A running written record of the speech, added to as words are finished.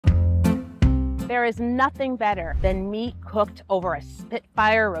There is nothing better than meat cooked over a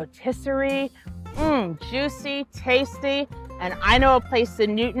Spitfire rotisserie. Juicy, tasty, and I know a place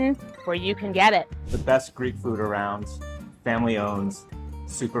in Newton where you can get it. The best Greek food around, family owned,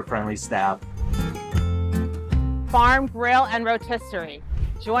 super friendly staff. Farm, Grill, and Rotisserie.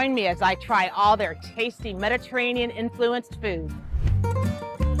 Join me as I try all their tasty Mediterranean-influenced food.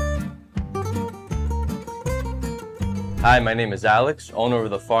 Hi, my name is Alex, owner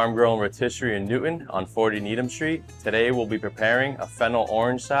of the Farm, Grill, and Rotisserie in Newton on 40 Needham Street. Today we'll be preparing a fennel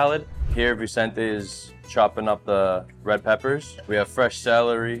orange salad. Here Vicente is chopping up the red peppers. We have fresh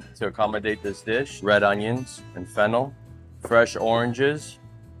celery to accommodate this dish, red onions and fennel, fresh oranges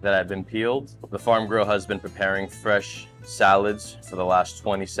that have been peeled. The Farm Grill has been preparing fresh salads for the last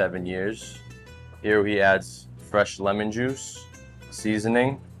 27 years. Here he adds fresh lemon juice,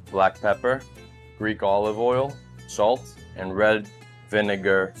 seasoning, black pepper, Greek olive oil, salt, and red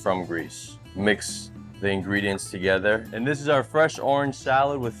vinegar from Greece. Mix the ingredients together. And this is our fresh orange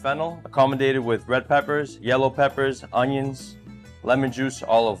salad with fennel, accommodated with red peppers, yellow peppers, onions, lemon juice,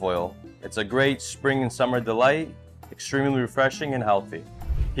 olive oil. It's a great spring and summer delight, extremely refreshing and healthy.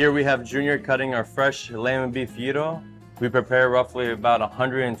 Here we have Junior cutting our fresh lamb and beef gyro. We prepare roughly about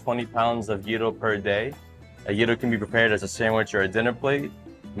 120 pounds of gyro per day. A gyro can be prepared as a sandwich or a dinner plate,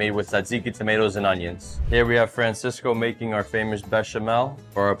 made with tzatziki, tomatoes, and onions. Here we have Francisco making our famous bechamel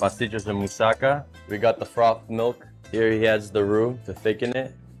for our pastillas de moussaka. We got the frothed milk. Here he adds the roux to thicken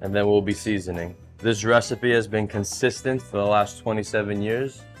it, and then we'll be seasoning. This recipe has been consistent for the last 27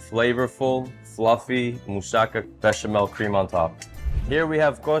 years. Flavorful, fluffy moussaka bechamel cream on top. Here we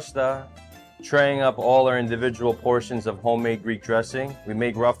have Costa traying up all our individual portions of homemade Greek dressing. We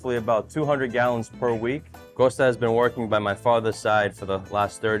make roughly about 200 gallons per week. Costa has been working by my father's side for the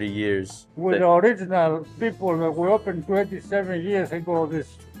last 30 years. With the original people that we opened 27 years ago,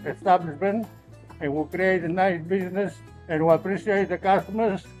 this establishment, and we create a nice business, and we appreciate the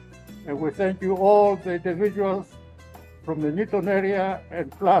customers, and we thank you all the individuals from the Newton area and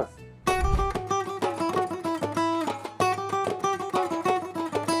plus.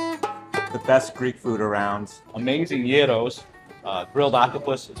 The best Greek food around. Amazing gyros, grilled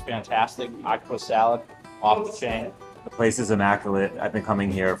octopus is fantastic, octopus salad, off the chain. The place is immaculate. I've been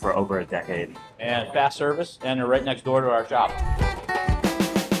coming here for over a decade. And fast service, and they're right next door to our shop.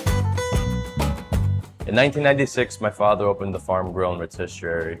 In 1996, my father opened the Farm, Grill, and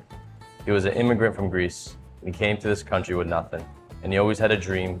Rotisserie. He was an immigrant from Greece. He came to this country with nothing, and he always had a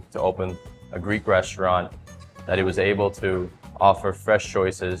dream to open a Greek restaurant that he was able to offer fresh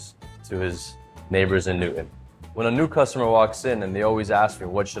choices to his neighbors in Newton. When a new customer walks in and they always ask me,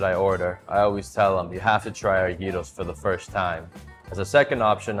 what should I order? I always tell them, you have to try our gyros for the first time. As a second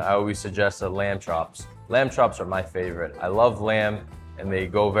option, I always suggest lamb chops. Lamb chops are my favorite. I love lamb and they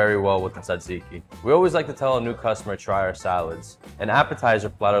go very well with the tzatziki. We always like to tell a new customer, try our salads. An appetizer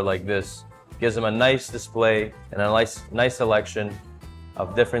platter like this gives them a nice display and a nice selection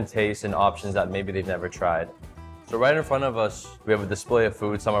of different tastes and options that maybe they've never tried. So right in front of us, we have a display of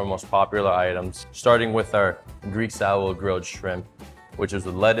food, some of our most popular items, starting with our Greek salad with grilled shrimp, which is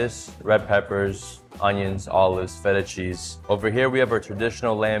with lettuce, red peppers, onions, olives, feta cheese. Over here, we have our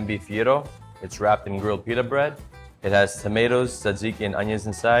traditional lamb beef gyro. It's wrapped in grilled pita bread. It has tomatoes, tzatziki, and onions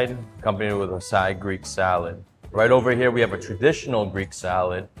inside, accompanied with a side Greek salad. Right over here, we have a traditional Greek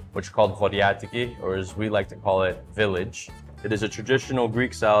salad, which is called voriatiki, or as we like to call it, village. It is a traditional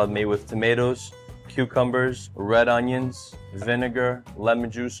Greek salad made with tomatoes, cucumbers, red onions, vinegar,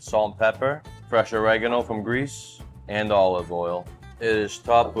 lemon juice, salt and pepper, fresh oregano from Greece, and olive oil. It is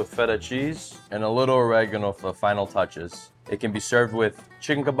topped with feta cheese and a little oregano for the final touches. It can be served with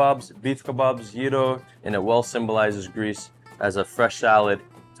chicken kebabs, beef kebabs, gyro, and it well symbolizes Greece as a fresh salad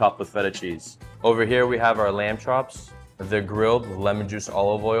topped with feta cheese. Over here we have our lamb chops. They're grilled with lemon juice,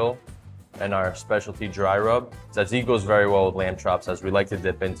 olive oil, and our specialty dry rub. Tzatziki goes very well with lamb chops as we like to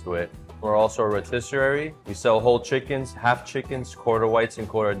dip into it. We're also a rotisserie. We sell whole chickens, half chickens, quarter whites and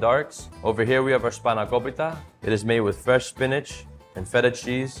quarter darks. Over here we have our spanakopita. It is made with fresh spinach and feta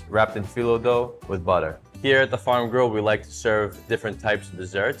cheese wrapped in phyllo dough with butter. Here at the Farm Grill, we like to serve different types of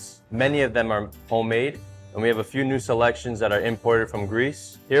desserts. Many of them are homemade, and we have a few new selections that are imported from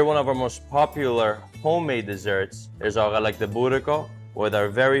Greece. Here, one of our most popular homemade desserts is our galaktibouriko, with our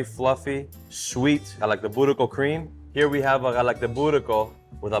very fluffy, sweet galaktibouriko cream. Here we have a galaktibouriko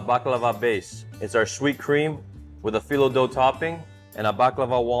with a baklava base. It's our sweet cream with a phyllo dough topping and a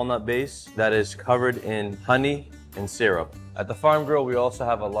baklava walnut base that is covered in honey and syrup. At the Farm Grill, we also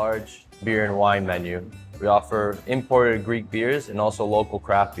have a large beer and wine menu. We offer imported Greek beers and also local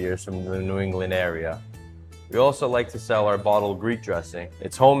craft beers from the New England area. We also like to sell our bottled Greek dressing.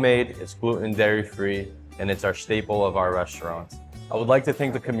 It's homemade, it's gluten, dairy-free, and it's our staple of our restaurant. I would like to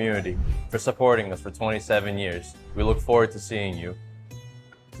thank the community for supporting us for 27 years. We look forward to seeing you.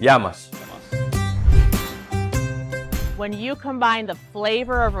 Yamas. When you combine the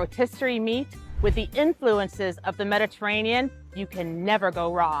flavor of rotisserie meat with the influences of the Mediterranean, you can never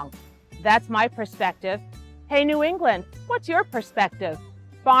go wrong. That's my perspective. Hey, New England, what's your perspective?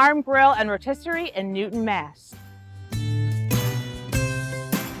 Farm, Grill, and Rotisserie in Newton, Mass.